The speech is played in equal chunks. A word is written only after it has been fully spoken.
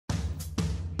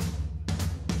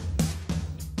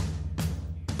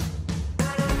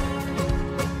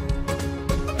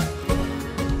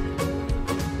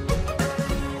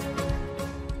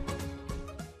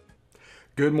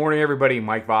Good morning, everybody.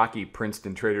 Mike Vacchi,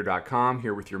 Princetontrader.com,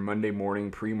 here with your Monday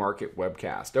morning pre-market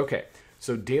webcast. Okay,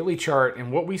 so daily chart,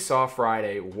 and what we saw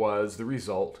Friday was the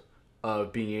result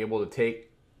of being unable to take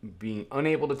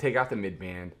out the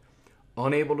mid-band,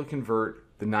 unable to convert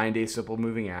the 9-day simple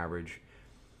moving average,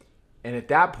 and at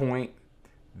that point,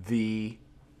 the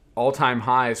all-time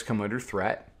highs come under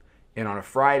threat, and on a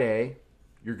Friday,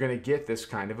 you're going to get this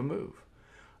kind of a move.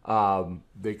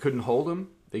 They couldn't hold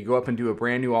them. They go up and do a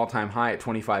brand new all-time high at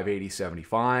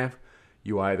 25.8075.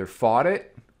 You either fought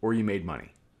it or you made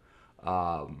money.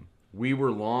 We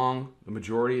were long the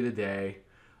majority of the day.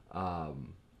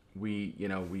 We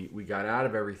got out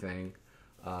of everything.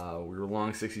 We were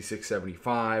long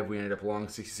 66.75. We ended up long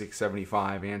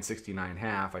 66.75 and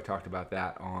 69.5. I talked about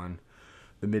that on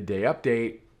the midday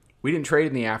update. We didn't trade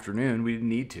in the afternoon. We didn't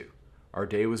need to. Our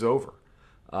day was over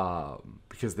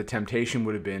because the temptation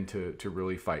would have been to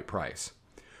really fight price.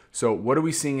 So what are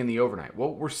we seeing in the overnight?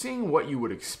 Well, we're seeing what you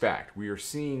would expect. We are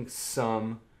seeing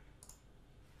some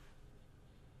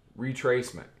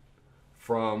retracement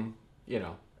from,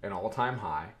 an all-time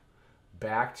high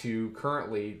back to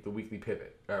currently the weekly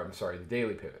pivot. The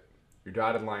daily pivot. Your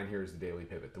dotted line here is the daily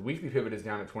pivot. The weekly pivot is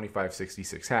down at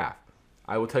 25.66.5.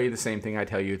 I will tell you the same thing I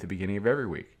tell you at the beginning of every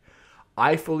week.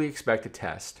 I fully expect a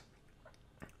test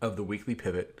of the weekly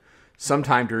pivot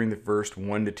sometime during the first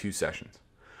 1 to 2 sessions.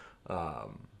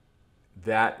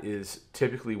 That is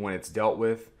typically when it's dealt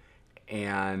with,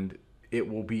 and it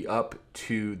will be up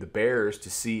to the bears to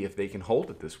see if they can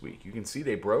hold it this week. You can see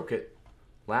they broke it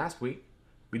last week.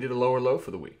 We did a lower low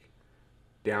for the week,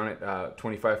 down at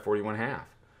 25.41.5.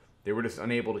 They were just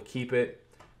unable to keep it.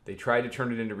 They tried to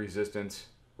turn it into resistance,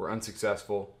 were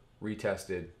unsuccessful,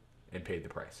 retested, and paid the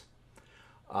price.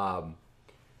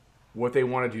 What they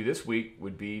want to do this week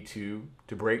would be to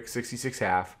break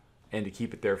 66.5 and to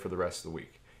keep it there for the rest of the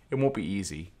week. It won't be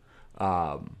easy,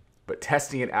 but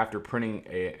testing it after printing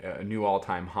a new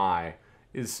all-time high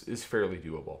is fairly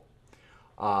doable.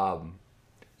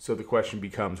 So the question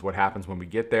becomes, what happens when we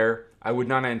get there? I would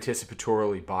not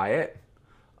anticipatorily buy it,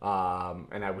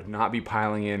 and I would not be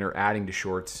piling in or adding to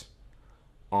shorts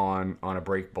on a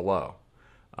break below.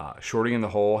 Shorting in the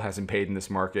hole hasn't paid in this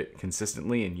market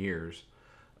consistently in years,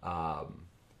 and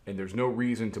there's no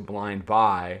reason to blind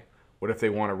buy. What if they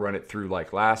want to run it through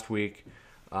like last week?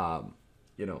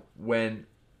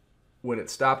 When it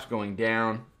stops going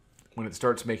down, when it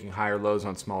starts making higher lows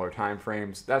on smaller time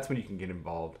frames, that's when you can get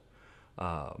involved.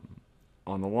 On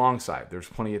the long side, there's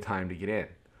plenty of time to get in.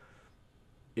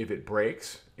 If it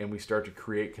breaks and we start to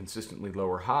create consistently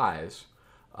lower highs,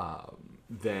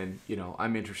 then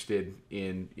I'm interested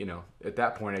in, at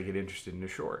that point I get interested in a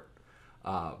short.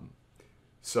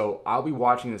 So I'll be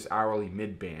watching this hourly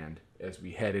mid-band as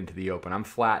we head into the open. I'm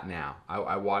flat now.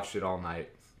 I watched it all night.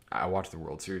 I watched the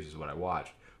World Series is what I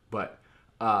watched. But,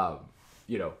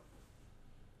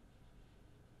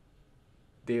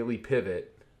 daily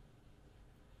pivot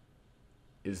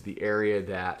is the area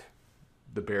that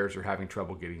the bears are having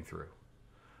trouble getting through.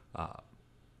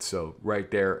 So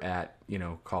right there at,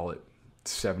 call it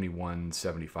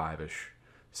 71.75-ish,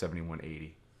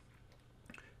 71.80.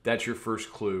 That's your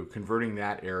first clue. Converting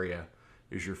that area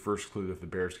is your first clue that the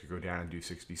bears could go down and do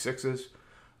 66s.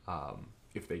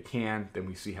 If they can, then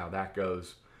we see how that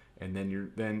goes. And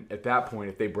then at that point,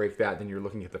 if they break that, then you're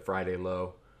looking at the Friday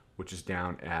low, which is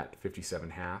down at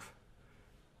 57.5.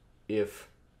 If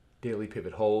daily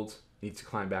pivot holds, needs to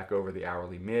climb back over the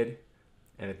hourly mid.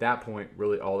 And at that point,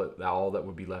 really all that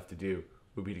would be left to do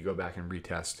would be to go back and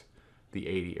retest the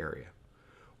 80 area.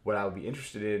 What I would be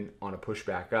interested in on a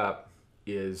pushback up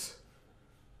is,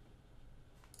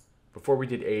 before we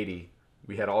did 80,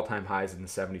 we had all-time highs in the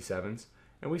 77s,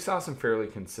 and we saw some fairly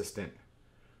consistent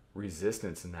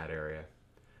resistance in that area.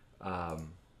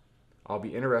 I'll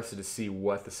be interested to see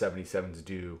what the 77s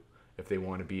do if they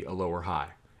want to be a lower high.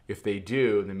 If they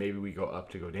do, then maybe we go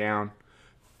up to go down.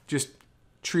 Just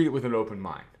treat it with an open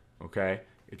mind, okay?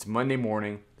 It's Monday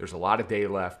morning. There's a lot of day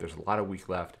left. There's a lot of week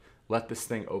left. Let this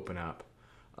thing open up.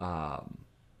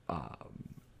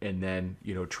 And then,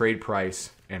 trade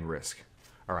price and risk.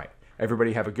 All right.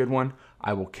 Everybody have a good one.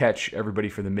 I will catch everybody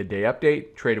for the midday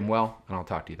update. Trade them well, and I'll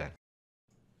talk to you then.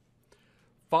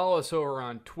 Follow us over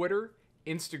on Twitter,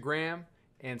 Instagram,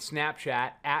 and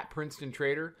Snapchat at Princeton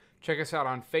Trader. Check us out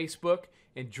on Facebook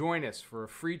and join us for a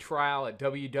free trial at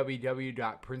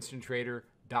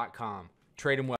www.princetontrader.com. Trade them well.